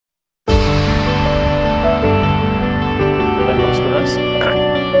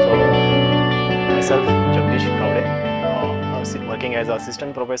working as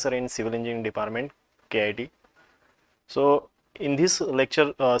assistant professor in civil engineering department, KIT. So in this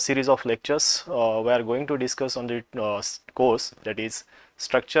lecture series of lectures, we are going to discuss on the course, that is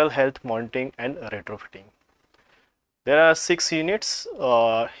structural health monitoring and retrofitting. There are 6 units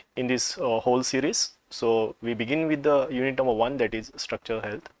in this whole series. So we begin with the unit number 1, that is structural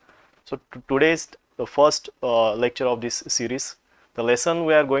health. So today is the first lecture of this series. The lesson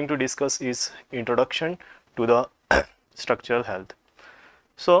we are going to discuss is introduction to the structural health.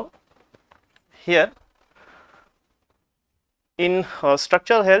 So here in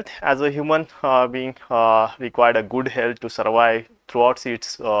structural health, as a human being required a good health to survive throughout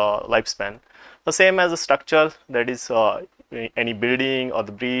its lifespan. The same as a structure, that is any building or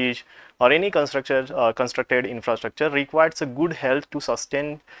the bridge or any constructed infrastructure requires a good health to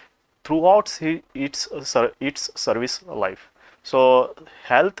sustain throughout its service life. So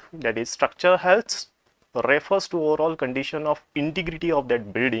health, that is structural health, refers to overall condition of integrity of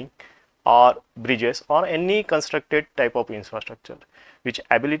that building or bridges or any constructed type of infrastructure, which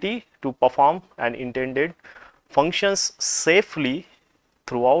ability to perform an intended functions safely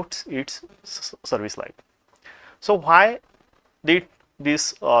throughout its service life. So why did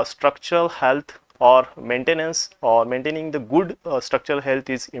this structural health or maintenance or maintaining the good structural health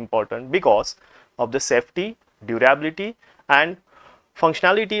is important? Because of the safety, durability and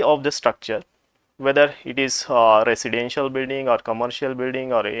functionality of the structure, whether it is residential building or commercial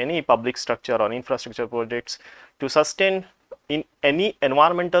building or any public structure or infrastructure projects, to sustain in any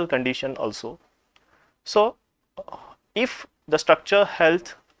environmental condition also. So if the structural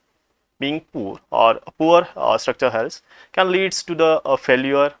health being poor or poor structural health can leads to the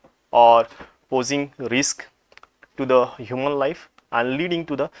failure or posing risk to the human life and leading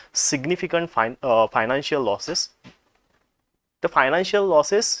to the significant financial losses. The financial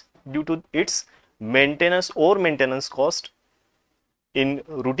losses due to its maintenance or maintenance cost in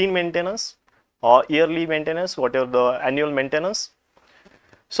routine maintenance or yearly maintenance, whatever the annual maintenance.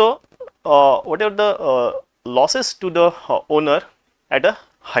 So whatever the losses to the owner at a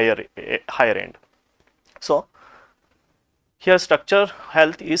higher end. So here structural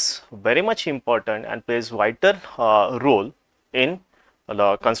health is very much important and plays vital role in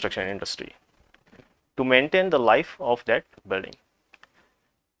the construction industry to maintain the life of that building.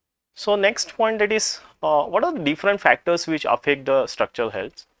 So next point, that is what are the different factors which affect the structural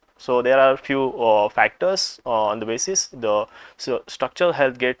health. So there are few factors on the basis the structural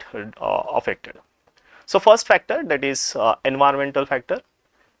health get affected. So first factor, that is environmental factor.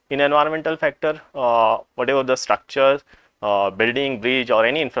 In environmental factor, whatever the structure, building, bridge or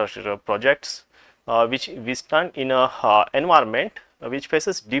any infrastructure projects which we stand in a environment which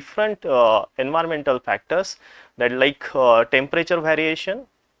faces different environmental factors, that like temperature variation,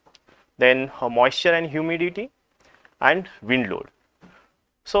 then moisture and humidity and wind load.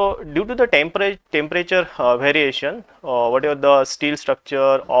 So due to the temperature variation, whatever the steel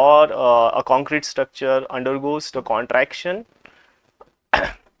structure or a concrete structure undergoes the contraction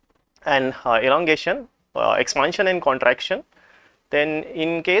and elongation, expansion and contraction. Then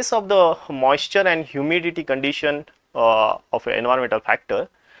in case of the moisture and humidity condition of an environmental factor,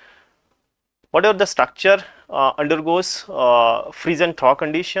 whatever the structure undergoes freeze and thaw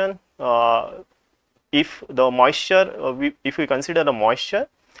condition, if the moisture, if we consider the moisture,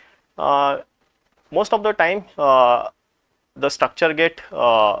 most of the time the structure get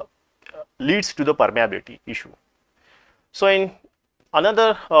leads to the permeability issue. So in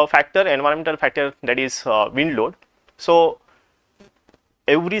another factor, environmental factor, that is wind load. So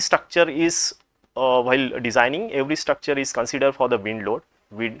every structure is while designing, every structure is considered for the wind load,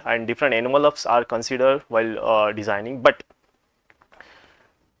 and different envelopes are considered while designing, but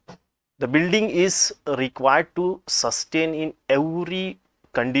the building is required to sustain in every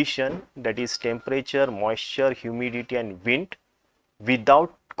condition, that is temperature, moisture, humidity and wind,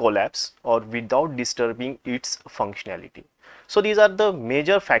 without collapse or without disturbing its functionality. So these are the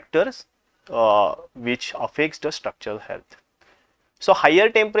major factors which affects the structural health. So higher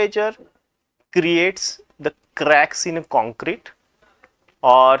temperature creates the cracks in concrete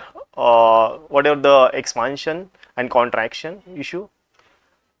or whatever the expansion and contraction issue.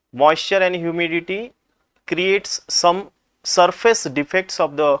 Moisture and humidity creates some surface defects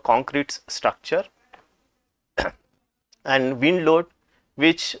of the concrete structure and wind load,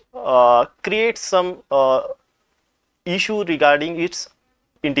 which creates some issue regarding its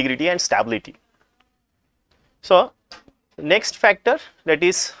integrity and stability. So next factor, that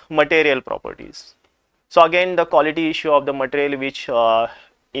is material properties. So again the quality issue of the material which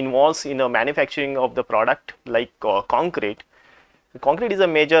involves in the manufacturing of the product like concrete. Concrete is a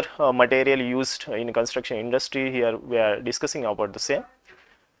major material used in construction industry. Here we are discussing about the same.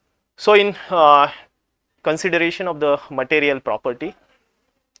 So in consideration of the material property,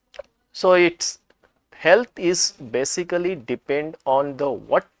 so its health is basically depend on the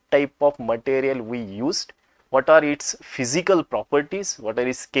what type of material we used, what are its physical properties, what are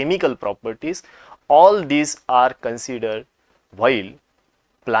its chemical properties. All these are considered while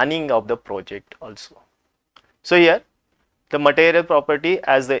planning of the project also. So here the material property,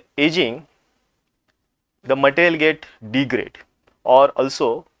 as the aging, the material get degrade, or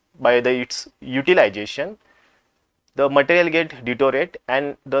also by its utilization the material get deteriorate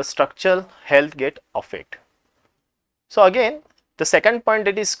and the structural health get affect. So again, the second point,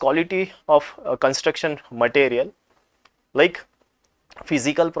 that is quality of construction material, like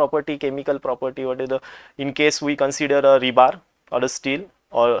physical property, chemical property. What is the, in case we consider a rebar or a steel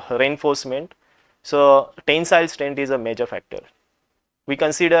or reinforcement, so tensile strength is a major factor. We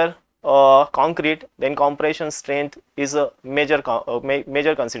consider concrete, then compression strength is a major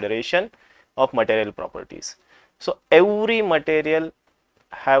consideration of material properties. So every material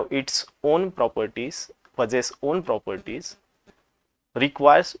have its own properties, possess own properties,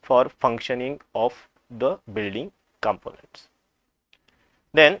 requires for functioning of the building components.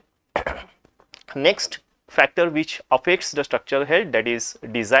 Then next factor which affects the structural health, that is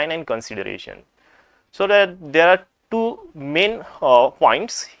design and consideration. So that there are two main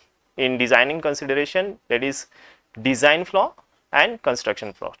points in designing consideration, that is design flaw and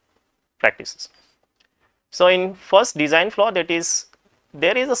construction flaw practices. So in first design flaw, that is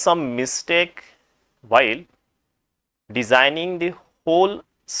there is some mistake while designing the whole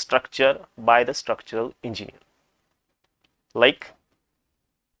structure by the structural engineer, like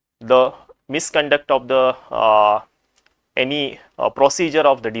the misconduct of the any procedure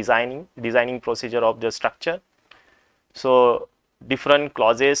of the designing procedure of the structure. So different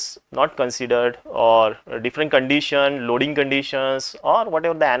clauses not considered, or different condition, loading conditions, or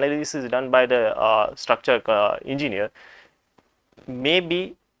whatever the analysis done by the structure engineer may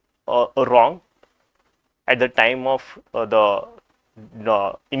be wrong at the time of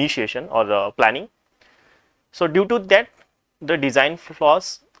the initiation or the planning. So due to that, the design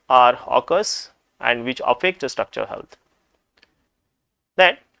flaws are occurs and which affect the structural health.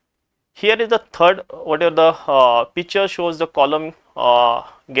 That here is the third, whatever the picture shows, the column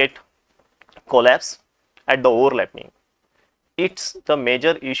get collapse at the overlapping. It's the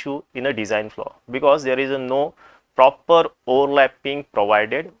major issue in a design flaw, because there is no proper overlapping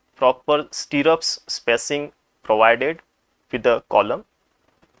provided, proper stirrups spacing provided with the column,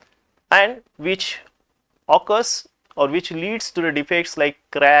 and which occurs or which leads to the defects like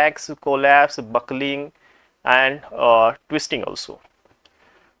cracks, collapse, buckling, and twisting also.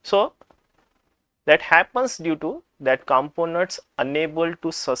 So that happens due to that components unable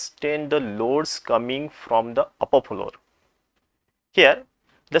to sustain the loads coming from the upper floor. Here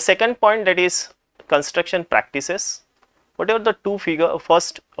the second point, that is construction practices. Whatever the two figure,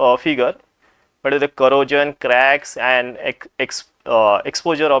 first figure, what is the corrosion, cracks, and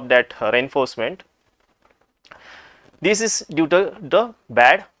exposure of that reinforcement, this is due to the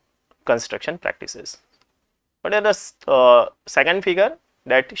bad construction practices. What are the second figure,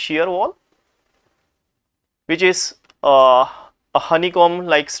 that shear wall, which is a honeycomb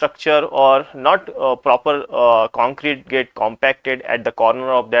like structure, or not proper concrete get compacted at the corner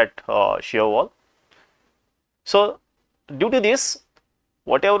of that shear wall. So due to this,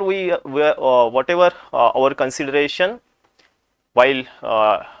 whatever our consideration while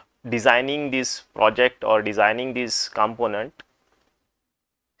designing this project or designing this component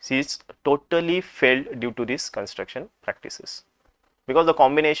is totally failed due to this construction practices, because the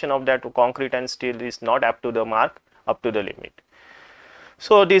combination of that concrete and steel is not up to the mark, up to the limit.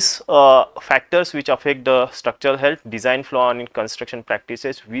 So these factors which affect the structural health, design flaw in construction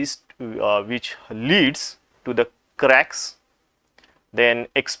practices, which leads to the cracks, then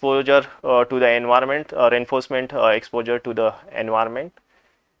exposure to the environment, reinforcement exposure to the environment,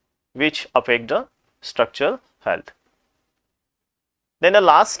 which affect the structural health. Then the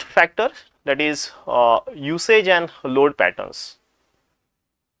last factor, that is usage and load patterns.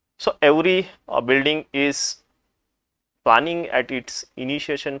 So every building is planning at its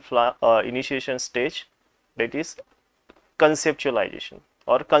initiation stage, that is conceptualization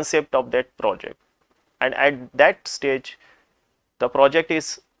or concept of that project, and at that stage the project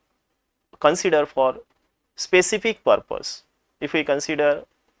is considered for specific purpose. If we consider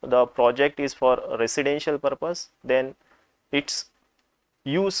the project is for residential purpose, then it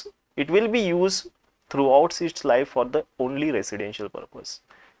will be used throughout its life for the only residential purpose.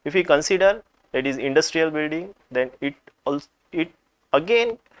 If we consider it is industrial building, then it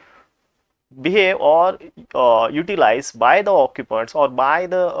again behave or utilized by the occupants or by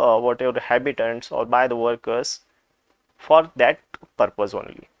the whatever the habitants or by the workers for that purpose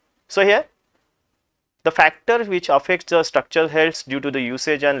only. So here the factor which affects the structural health due to the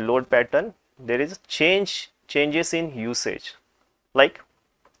usage and load pattern, there is changes in usage. Like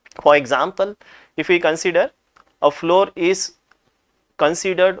for example, if we consider a floor is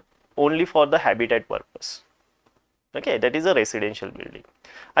considered only for the habitat purpose, okay, that is a residential building,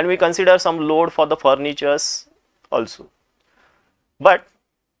 and we consider some load for the furnitures also, but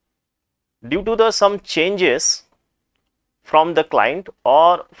due to the some changes from the client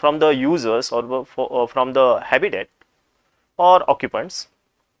or from the users or from the habitat or occupants,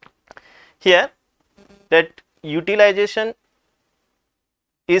 here that utilization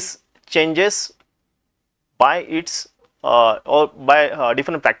is changes by its or by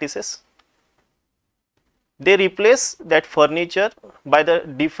different practices. They replace that furniture by the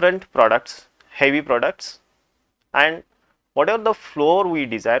different products, heavy products, and whatever the floor we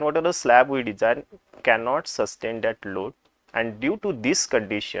design, whatever the slab we design cannot sustain that load, and due to this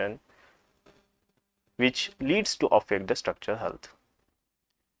condition which leads to affect the structural health.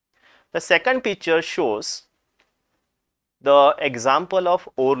 The second picture shows the example of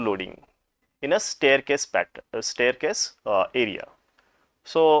overloading in a staircase area.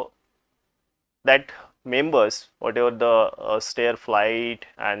 So that members, whatever the stair flight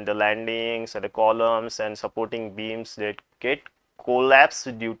and the landings and the columns and supporting beams, that get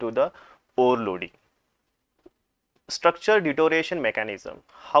collapsed due to the overloading. Structure deterioration mechanism,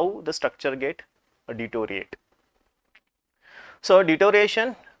 how the structure get deteriorate. So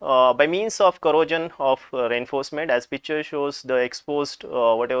deterioration by means of corrosion of reinforcement, as picture shows the exposed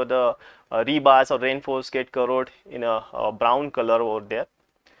whatever the rebars or reinforced get corrode in a brown color over there.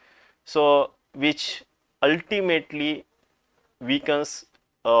 So which ultimately weakens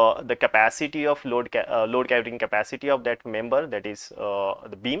the capacity of load carrying capacity of that member, that is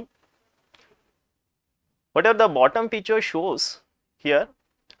the beam. Whatever the bottom picture shows here,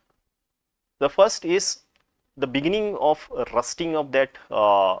 the first is the beginning of rusting of that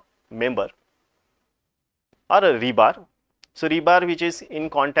member or a rebar. So rebar which is in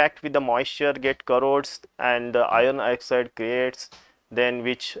contact with the moisture get corrodes and the iron oxide creates, then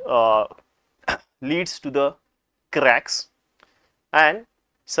which leads to the cracks and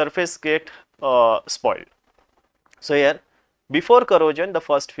surface get spoiled. So here before corrosion, the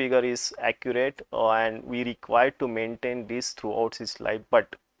first figure is accurate and we require to maintain this throughout its life,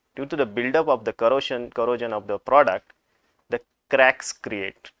 but due to the buildup of the corrosion of the product, the cracks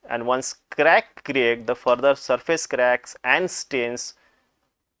create, and once crack create, the further surface cracks and stains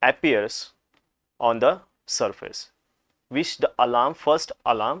appears on the surface, which the first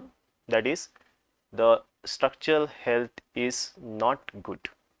alarm, that is the structural health is not good.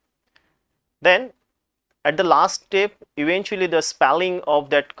 Then at the last step, eventually the spalling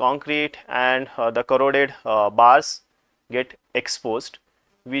of that concrete and the corroded bars get exposed,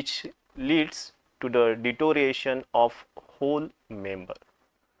 which leads to the deterioration of whole member.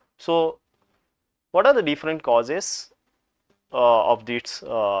 So what are the different causes of this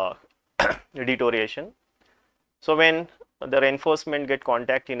deterioration? So when the reinforcement get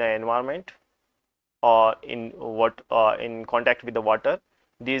contact in an environment or in contact with the water,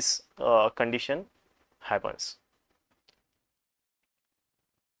 this condition happens.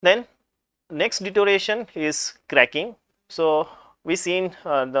 Then next deterioration is cracking. So we seen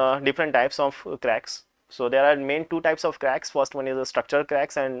the different types of cracks. So there are main two types of cracks. First one is the structural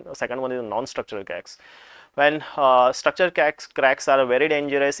cracks and second one is non-structural cracks. When structural cracks are very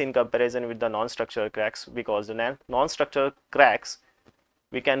dangerous in comparison with the non-structural cracks, because the non-structural cracks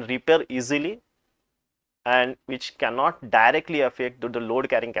we can repair easily and which cannot directly affect the load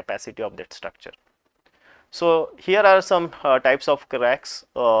carrying capacity of that structure. So here are some types of cracks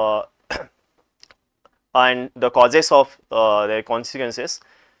and the causes of their consequences.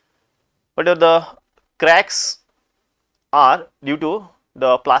 What are the cracks are due to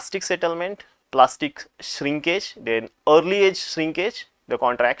the plastic settlement, plastic shrinkage, then early age shrinkage, the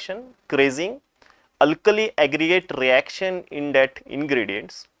contraction, crazing, alkali aggregate reaction in that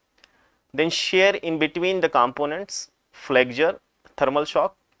ingredients, then shear in between the components, flexure, thermal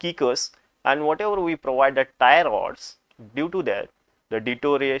shock, kickers, and whatever we provide the tie rods, due to that the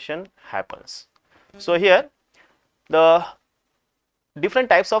deterioration happens. So here the different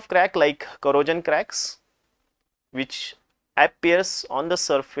types of crack, like corrosion cracks which appears on the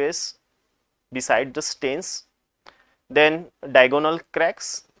surface beside the stains, then diagonal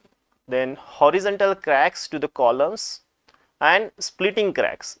cracks, then horizontal cracks to the columns, and splitting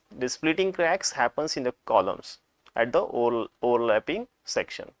cracks. The splitting cracks happens in the columns, at the overlapping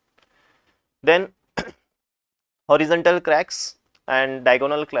section. Then horizontal cracks and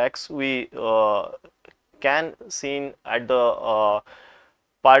diagonal cracks we can seen at the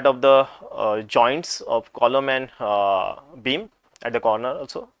part of the joints of column and beam at the corner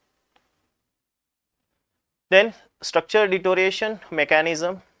also. Then structure deterioration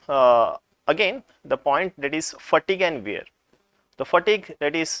mechanism, again the point that is fatigue and wear. The fatigue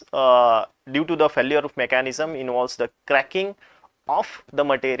that is due to the failure of mechanism involves the cracking of the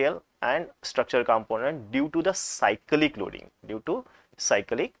material and structure component due to the cyclic loading,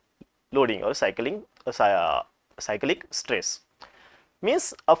 or cyclic stress,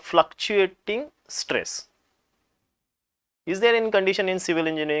 means a fluctuating stress. Is there any condition in civil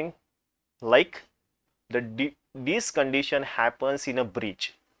engineering like this condition happens in a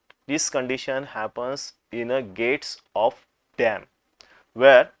bridge, this condition happens in a gates of dam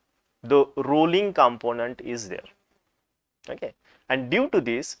where the rolling component is there, okay, and due to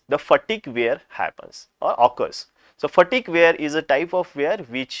this the fatigue wear happens or occurs. So fatigue wear is a type of wear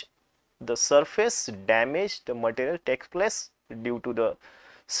which the surface damage the material takes place due to the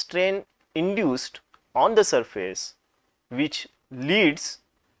strain induced on the surface, which leads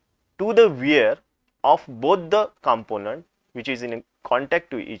to the wear of both the component which is in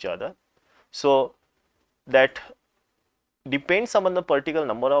contact to each other. So that depends upon the particular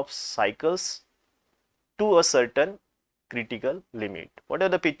number of cycles to a certain critical limit. Whatever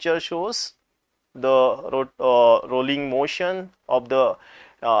the picture shows, the rolling motion of the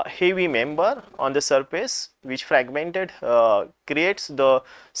heavy member on the surface which fragmented creates the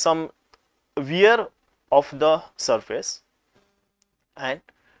some wear of the surface and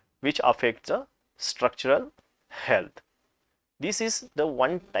which affects the structural health. This is the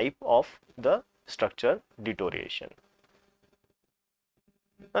one type of the structural deterioration.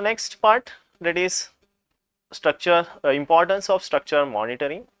 The next part, that is structure, importance of structure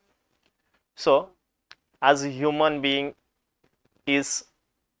monitoring. So as a human being is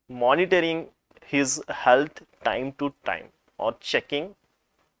monitoring his health time to time or checking,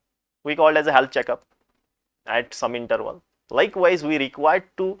 we call it as a health checkup at some interval. Likewise, we require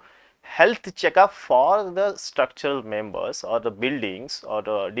to health checkup for the structural members or the buildings or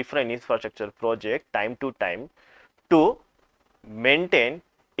the different infrastructure project time to time to maintain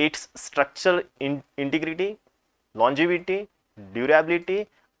its structural integrity, longevity, durability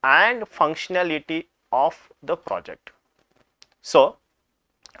and functionality of the project. So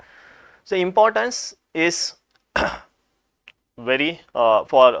importance is very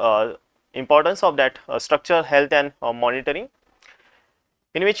for importance of that structural health and monitoring,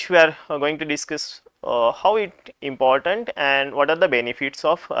 in which we are going to discuss how it important and what are the benefits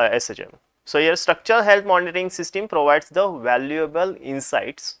of SHM. So here structural health monitoring system provides the valuable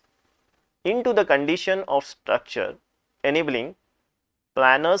insights into the condition of structure, enabling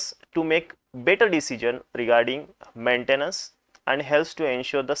planners to make better decision regarding maintenance and helps to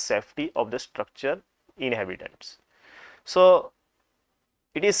ensure the safety of the structure inhabitants. So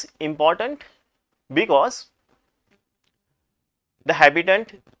it is important because the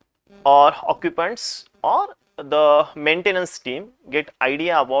habitant or occupants or the maintenance team get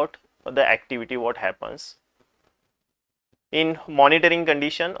idea about the activity what happens in monitoring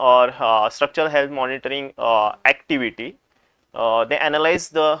condition or structural health monitoring activity. They analyze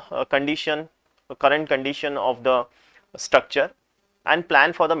the current condition of the structure and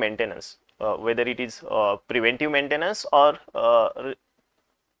plan for the maintenance, whether it is preventive maintenance or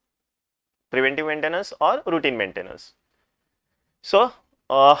routine maintenance. So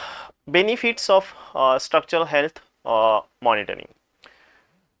benefits of structural health monitoring.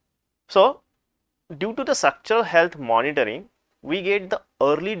 So due to the structural health monitoring, we get the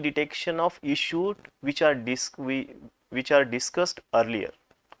early detection of issues which are discussed earlier,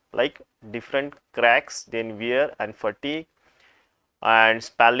 like different cracks, then wear and fatigue and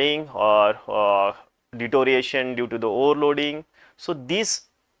spalling or deterioration due to the overloading. So these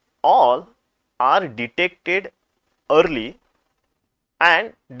all are detected early,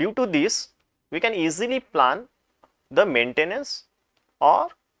 and due to this we can easily plan the maintenance or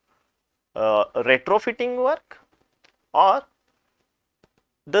retrofitting work or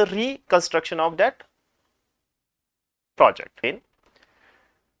the reconstruction of that project.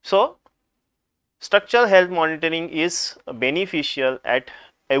 So structural health monitoring is beneficial at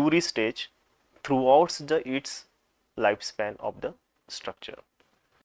every stage throughout its lifespan of the structure.